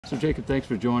So Jacob, thanks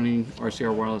for joining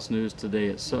RCR Wireless News today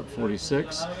at SUP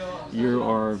 46. You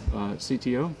are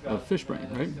CTO of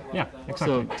FISHBRAIN, right? Yeah,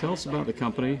 exactly. So tell us about the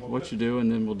company, what you do,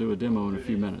 and then we'll do a demo in a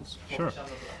few minutes. Sure.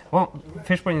 Well,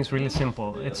 FISHBRAIN is really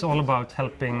simple. It's all about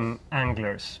helping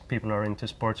anglers, people who are into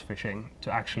sports fishing,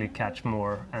 to actually catch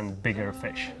more and bigger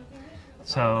fish.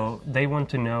 So they want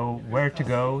to know where to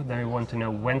go, they want to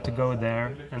know when to go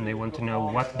there, and they want to know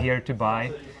what gear to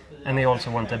buy. And they also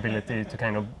want the ability to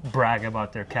kind of brag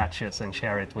about their catches and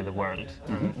share it with the world.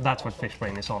 And that's what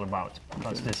FISHBRAIN is all about,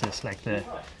 because this is like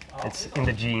it's in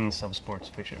the genes of sports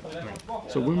fishing.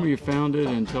 So when were you founded,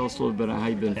 and tell us a little bit about how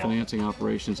you've been financing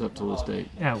operations up to this date?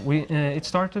 Yeah, it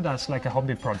started as like a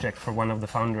hobby project for one of the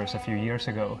founders a few years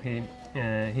ago. He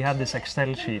had this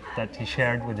Excel sheet that he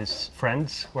shared with his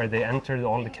friends, where they entered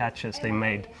all the catches they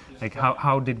made, like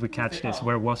how did we catch this,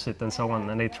 where was it, and so on.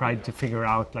 And they tried to figure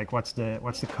out like what's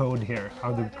the code here,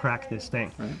 how to crack this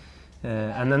thing. Right.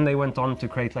 And then they went on to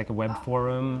create like a web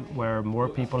forum where more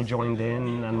people joined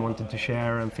in and wanted to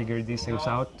share and figure these things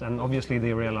out. And obviously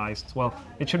they realized, well,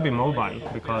 it should be mobile,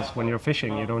 because when you're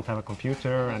fishing you don't have a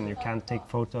computer and you can't take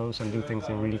photos and do things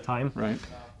in real time. Right.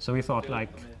 So we thought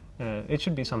like it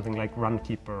should be something like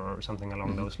Runkeeper or something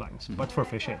along those lines, but for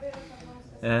fishing.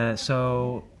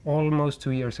 So almost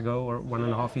 2 years ago, or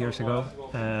 1.5 years ago,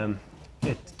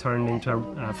 it turned into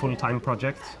a full-time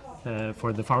project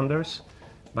for the founders.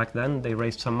 Back then they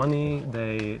raised some money,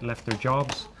 they left their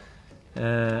jobs,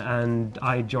 and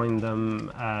I joined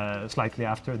them slightly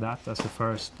after that as the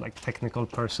first like technical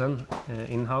person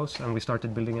in-house, and we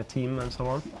started building a team and so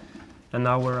on. And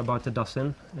now we're about a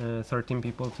dozen, 13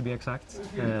 people to be exact.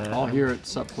 All here at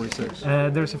SUP 46?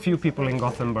 There's a few people in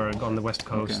Gothenburg on the west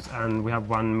coast, and we have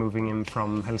one moving in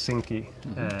from Helsinki,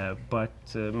 but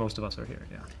most of us are here,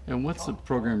 yeah. And what's the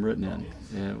program written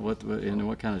in?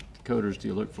 What kind of coders do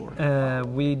you look for?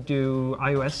 We do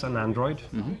iOS and Android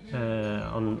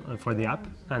for the app,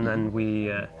 and then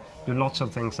we do lots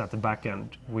of things at the back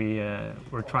end.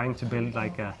 We're trying to build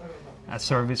like a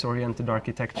service-oriented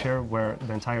architecture where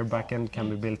the entire backend can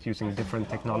be built using different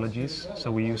technologies.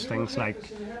 So we use things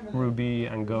like Ruby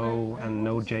and Go and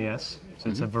Node.js. So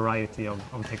it's a variety of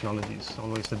technologies,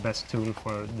 always the best tool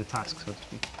for the task, so to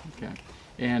speak. Okay.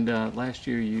 And last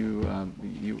year you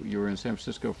were in San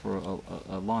Francisco for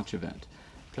a launch event.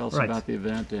 Tell us about the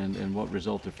event and what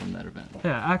resulted from that event.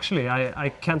 Yeah, actually, I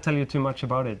can't tell you too much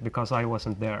about it because I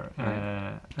wasn't there.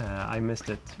 I missed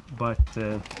it. But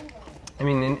I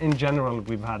mean, in general,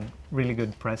 we've had really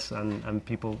good press and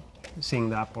people seeing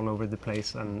the app all over the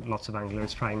place, and lots of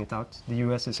anglers trying it out. The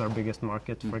US is our biggest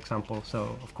market, for example,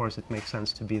 so of course it makes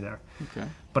sense to be there. Okay.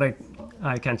 But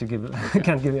I can't give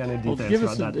you any details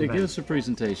about that event. Give us a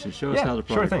presentation. Show us how the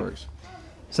product works.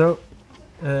 So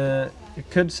you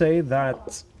could say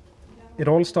that it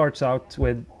all starts out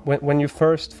with when you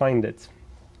first find it.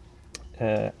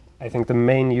 I think the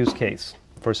main use case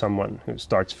for someone who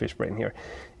starts FISHBRAIN here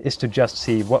is to just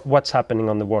see what's happening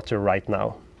on the water right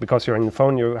now. Because you're on the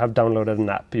phone, you have downloaded an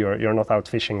app, you're not out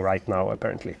fishing right now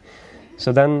apparently.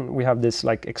 So then we have this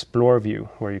like explore view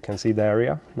where you can see the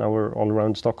area. Now we're all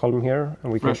around Stockholm here,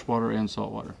 and we freshwater and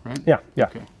saltwater, right? Yeah,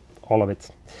 okay. All of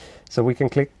it. So we can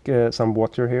click some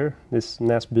water here, this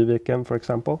Näsbyviken for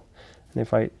example. And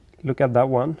if I look at that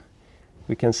one,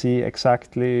 we can see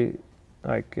exactly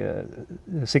like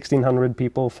 1,600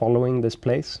 people following this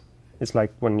place. It's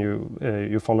like when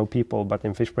you follow people, but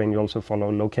in FISHBRAIN you also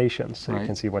follow locations, so you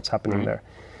can see what's happening there.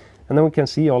 And then we can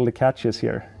see all the catches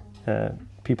here.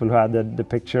 People who added the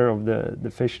picture of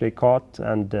the fish they caught,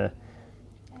 and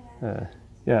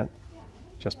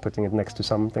just putting it next to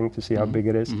something to see how big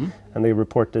it is. And they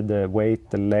reported the weight,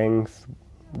 the length,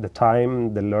 the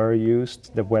time, the lure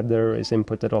used, the weather is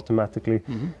inputted automatically.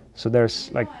 So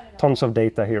there's like tons of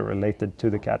data here related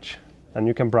to the catch, and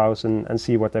you can browse and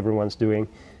see what everyone's doing,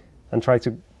 and try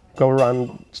to go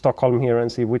around Stockholm here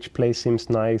and see which place seems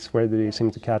nice, where do you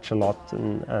seem to catch a lot,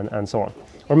 and so on.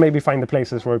 Or maybe find the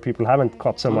places where people haven't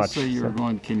caught so much. So you're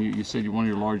going. You said one of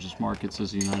your largest markets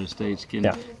is the United States.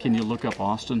 Can you look up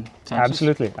Austin, Texas?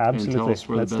 Absolutely. And tell us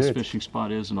where the best fishing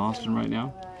spot is in Austin right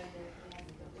now.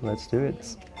 Let's do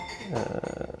it.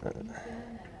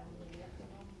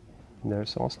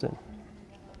 There's Austin.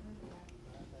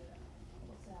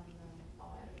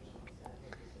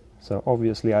 So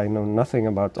obviously I know nothing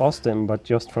about Austin, but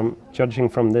just from judging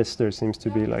from this, there seems to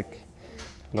be like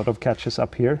a lot of catches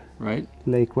up here. Right.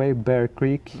 Lakeway, Bear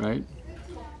Creek. Right.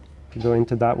 Go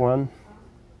into that one.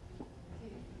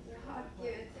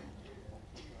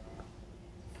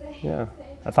 Yeah,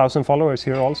 1,000 followers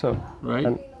here also. Right.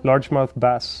 And largemouth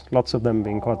bass, lots of them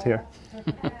being caught here.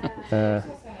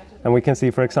 And we can see,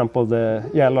 for example, the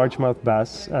largemouth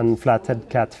bass and flathead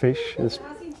catfish is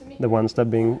the ones that are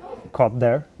being caught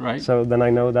there. Right. So then I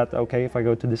know that, okay, if I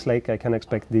go to this lake, I can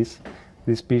expect these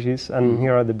species. And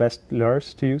here are the best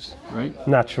lures to use. Right.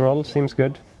 Natural seems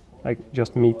good, like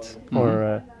just meat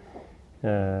or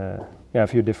a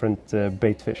few different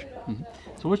bait fish.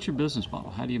 So what's your business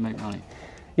model? How do you make money?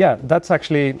 Yeah, that's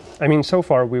actually, I mean, so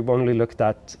far we've only looked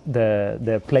at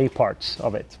the play parts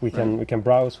of it. We can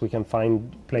browse, we can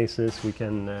find places, we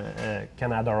can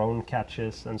add our own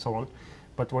catches and so on.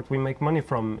 But what we make money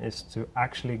from is to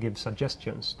actually give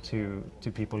suggestions to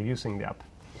people using the app.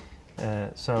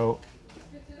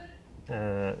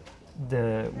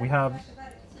 We have,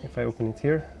 if I open it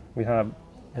here, we have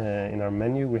in our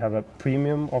menu we have a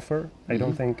premium offer. I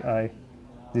don't think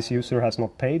this user has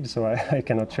not paid, so I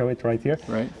cannot show it right here.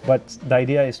 Right. But the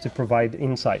idea is to provide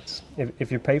insights. If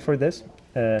you pay for this,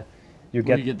 you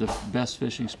get the best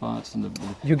fishing spots and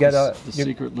the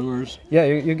secret lures. Yeah,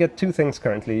 you get two things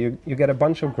currently. You get a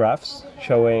bunch of graphs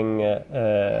showing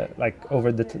like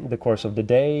over the course of the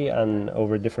day and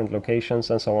over different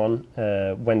locations and so on.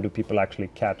 When do people actually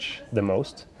catch the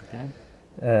most? Okay.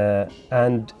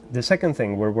 And the second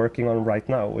thing we're working on right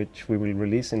now, which we will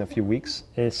release in a few weeks,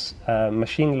 is a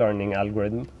machine learning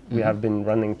algorithm we have been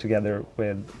running together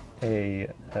with a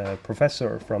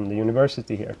professor from the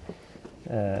university here,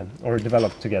 or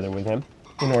developed together with him,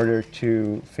 in order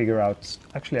to figure out,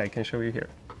 actually I can show you here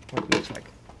what it looks like,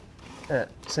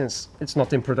 since it's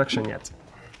not in production yet.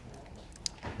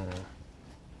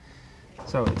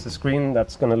 So it's a screen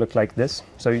that's going to look like this.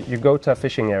 So you go to a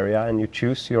fishing area and you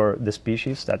choose the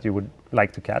species that you would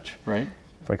like to catch. Right.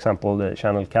 For example, the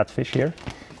channel catfish here.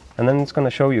 And then it's going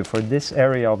to show you for this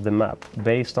area of the map,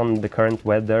 based on the current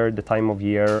weather, the time of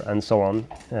year, and so on,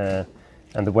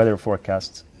 and the weather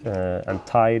forecast, and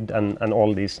tide, and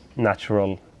all these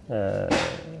natural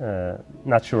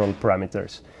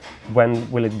parameters.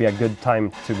 When will it be a good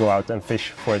time to go out and fish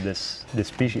for this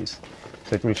species?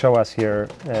 So it will show us here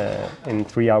in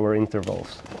 3-hour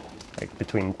intervals, like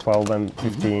between 12 and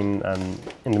 15 and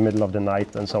in the middle of the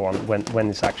night and so on, when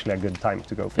is actually a good time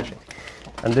to go fishing.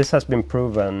 And this has been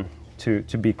proven to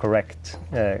be correct,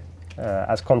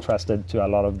 as contrasted to a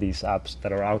lot of these apps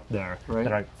that are out there,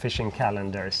 that are fishing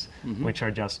calendars, which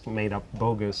are just made up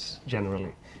bogus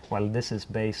generally, while this is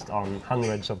based on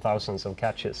hundreds of thousands of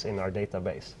catches in our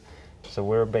database. So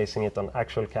we're basing it on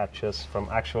actual catches from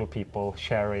actual people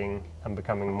sharing and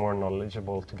becoming more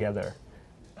knowledgeable together,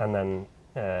 and then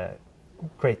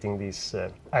creating these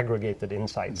aggregated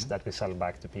insights that we sell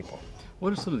back to people.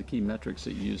 What are some of the key metrics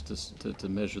that you use to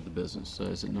measure the business?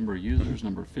 Is it number of users,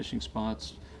 number of fishing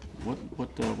spots? What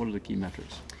are the key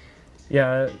metrics?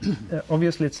 Yeah,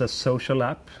 obviously it's a social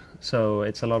app, so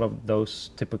it's a lot of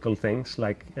those typical things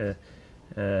like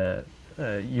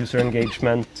user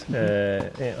engagement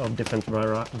of different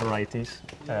varieties,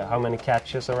 how many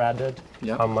catches are added,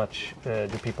 how much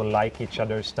do people like each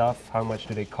other's stuff, how much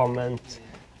do they comment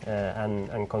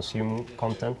and consume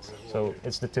content. So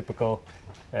it's the typical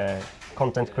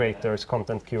content creators,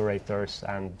 content curators,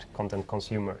 and content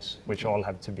consumers, which all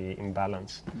have to be in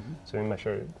balance. So we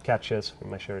measure catches, we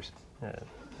measure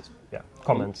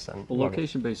comments. And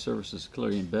location-based services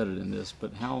clearly embedded in this,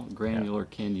 but how granular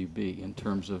can you be in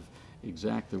terms of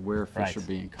exactly where fish are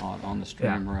being caught on the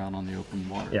stream or out on the open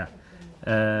water? Yeah.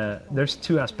 There's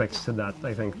two aspects to that,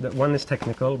 I think. One is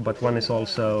technical, but one is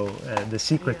also the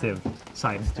secretive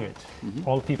side to it.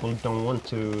 All people don't want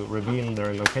to reveal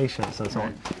their locations and so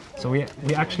on. So we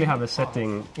actually have a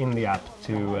setting in the app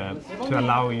to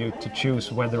allow you to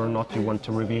choose whether or not you want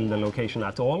to reveal the location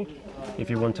at all, if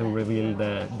you want to reveal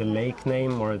the lake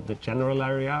name or the general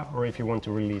area, or if you want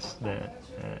to release the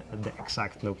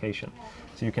exact location.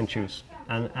 So you can choose.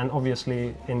 And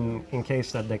obviously, in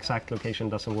case that the exact location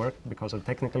doesn't work because of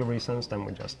technical reasons, then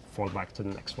we just fall back to the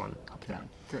next one up there.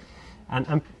 Great.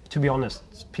 And to be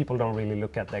honest, people don't really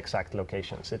look at the exact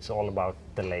locations. It's all about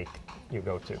the lake you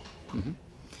go to.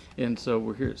 And so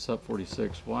we're here at Sub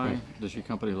 46. Why does your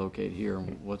company locate here?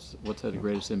 And what's had the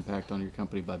greatest impact on your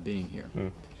company by being here?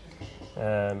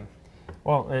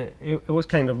 Well, it was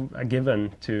kind of a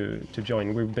given to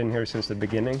join. We've been here since the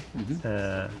beginning.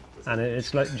 And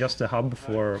it's like just a hub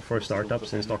for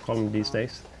startups in Stockholm these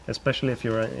days, especially if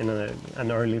you're in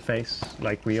an early phase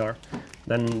like we are.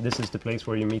 Then this is the place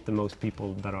where you meet the most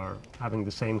people that are having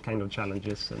the same kind of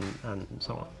challenges and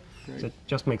so on. Great. So it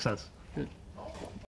just makes sense. Good.